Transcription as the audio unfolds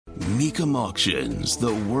Mecum Auctions,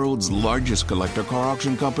 the world's largest collector car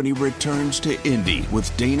auction company, returns to Indy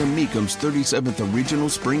with Dana Mecum's 37th Original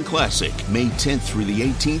Spring Classic, May 10th through the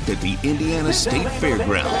 18th at the Indiana State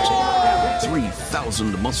Fairgrounds.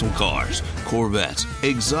 3,000 muscle cars, Corvettes,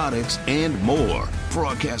 exotics, and more.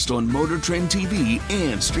 Broadcast on Motor Trend TV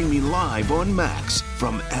and streaming live on Max.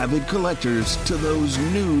 From avid collectors to those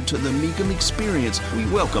new to the Mecum experience, we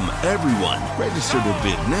welcome everyone. Register to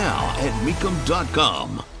bid now at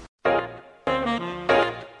Mecum.com.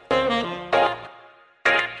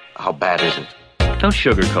 How bad is it? Don't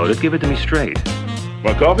sugarcoat it. Give it to me straight.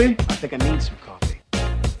 Want coffee? I think I need some coffee.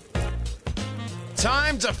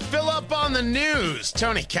 Time to fill up on the news.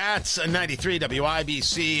 Tony Katz, 93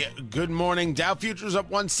 WIBC. Good morning. Dow futures up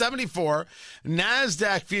 174.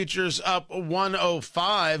 NASDAQ futures up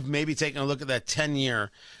 105. Maybe taking a look at that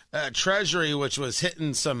 10-year Treasury, which was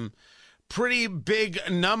hitting some pretty big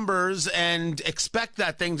numbers, and expect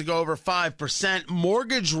that thing to go over 5%.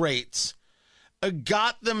 Mortgage rates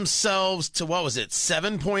got themselves to,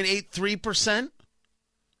 7.83%?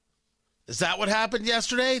 Is that what happened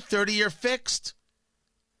yesterday? 30-year fixed?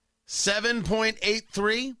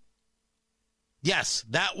 7.83? Yes,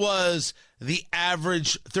 that was the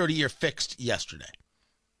average 30-year fixed yesterday.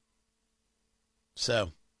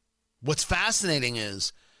 So, what's fascinating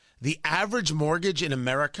is the average mortgage in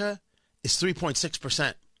America is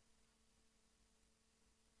 3.6%.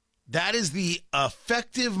 That is the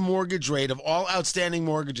effective mortgage rate of all outstanding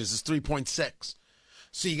mortgages is 3.6.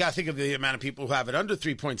 So you got to think of the amount of people who have it under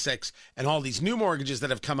 3.6 and all these new mortgages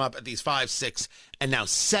that have come up at these 5, 6, and now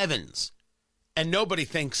 7s. And nobody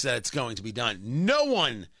thinks that it's going to be done. No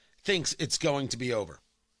one thinks it's going to be over.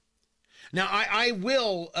 Now, I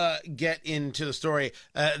will get into the story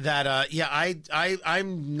I'm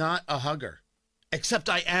not a hugger, except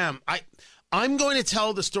I am. I'm going to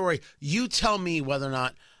tell the story. You tell me whether or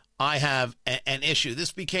not I have an issue.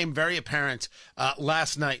 This became very apparent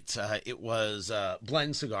last night. It was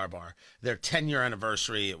Blend Cigar Bar, their 10-year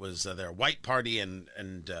anniversary. It was their white party, and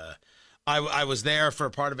I was there for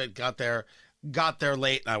a part of it. Got there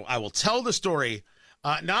late. I will tell the story,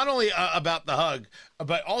 not only about the hug,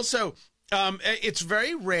 but also it's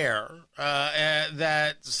very rare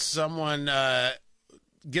that someone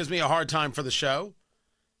gives me a hard time for the show.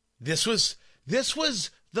 This was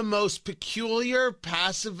the most peculiar,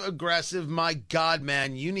 passive-aggressive, my God,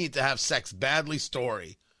 man, you need to have sex badly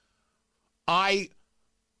story I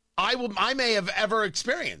may have ever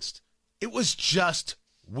experienced. It was just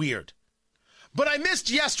weird. But I missed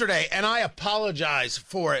yesterday, and I apologize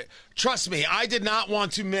for it. Trust me, I did not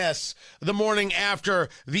want to miss the morning after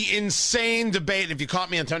the insane debate. If you caught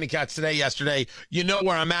me on Tony Katz Today yesterday, you know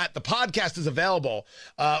where I'm at. The podcast is available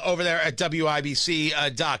over there at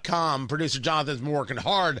WIBC.com. Producer Jonathan's been working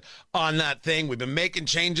hard on that thing. We've been making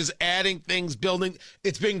changes, adding things, building.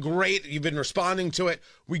 It's been great. You've been responding to it.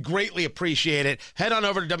 We greatly appreciate it. Head on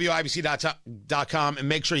over to WIBC.com and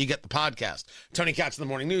make sure you get the podcast. Tony Katz in the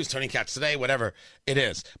Morning News, Tony Katz Today, whatever it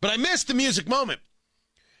is. But I missed the music moment.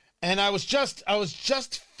 And I was just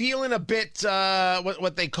feeling a bit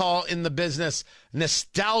what they call in the business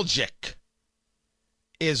nostalgic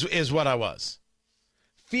is what I was.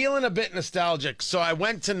 Feeling a bit nostalgic. So I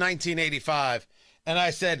went to 1985 and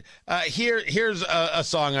I said, here's a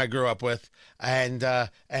song I grew up with, and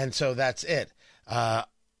so that's it.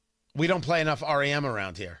 We don't play enough REM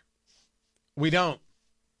around here. We don't.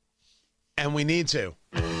 And we need to.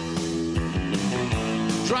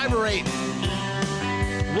 Driver 8.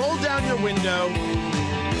 Roll down your window,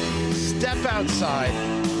 step outside.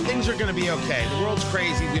 Things are going to be okay. The world's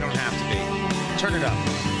crazy. We don't have to be. Turn it up.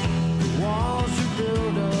 The walls are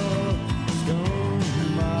built up, stone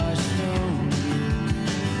by stone.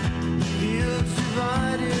 The fields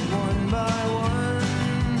divided one by one.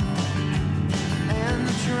 And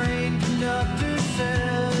the train conductor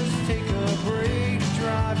says, take a break,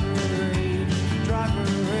 driver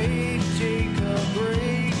 8, take a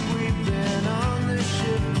break. We've been on the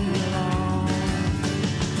ship too long.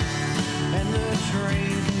 And the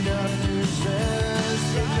train conductor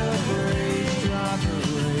says, take a break, driver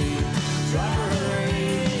 8,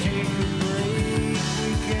 take a break.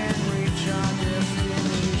 We can reach our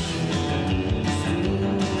destination.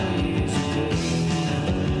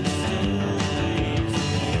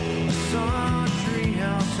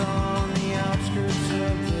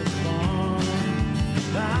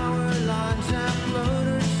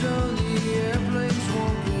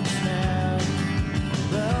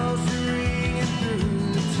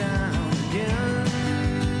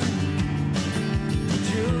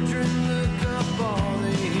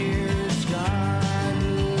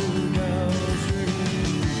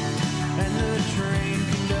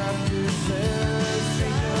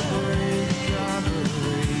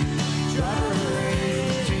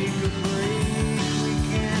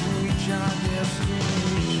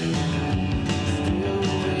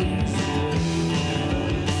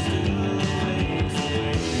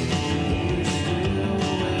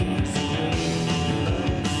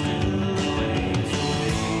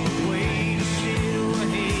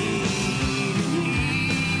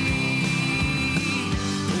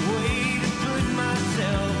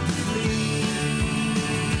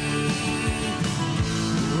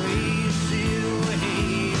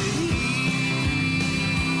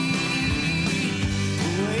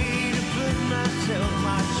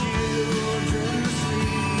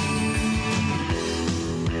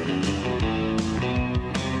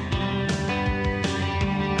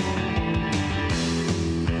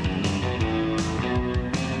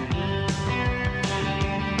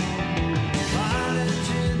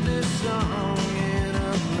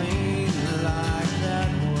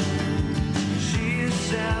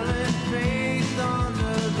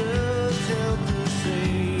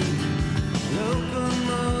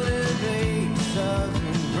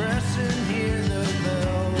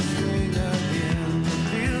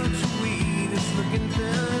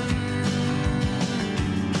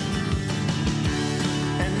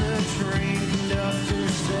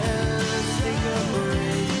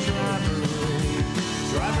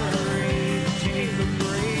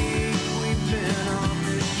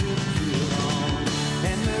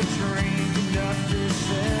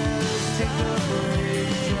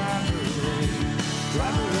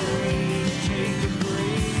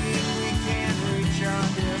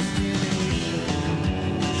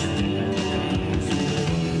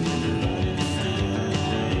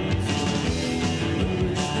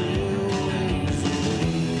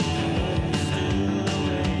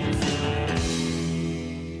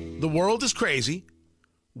 world is crazy.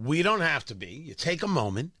 We don't have to be. You take a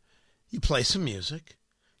moment, you play some music,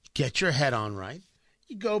 get your head on right,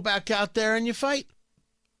 you go back out there and you fight.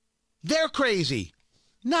 They're crazy,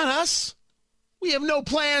 not us. We have no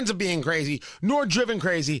plans of being crazy, nor driven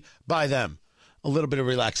crazy by them. A little bit of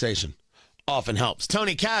relaxation often helps.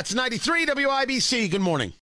 Tony Katz, 93 WIBC. Good morning.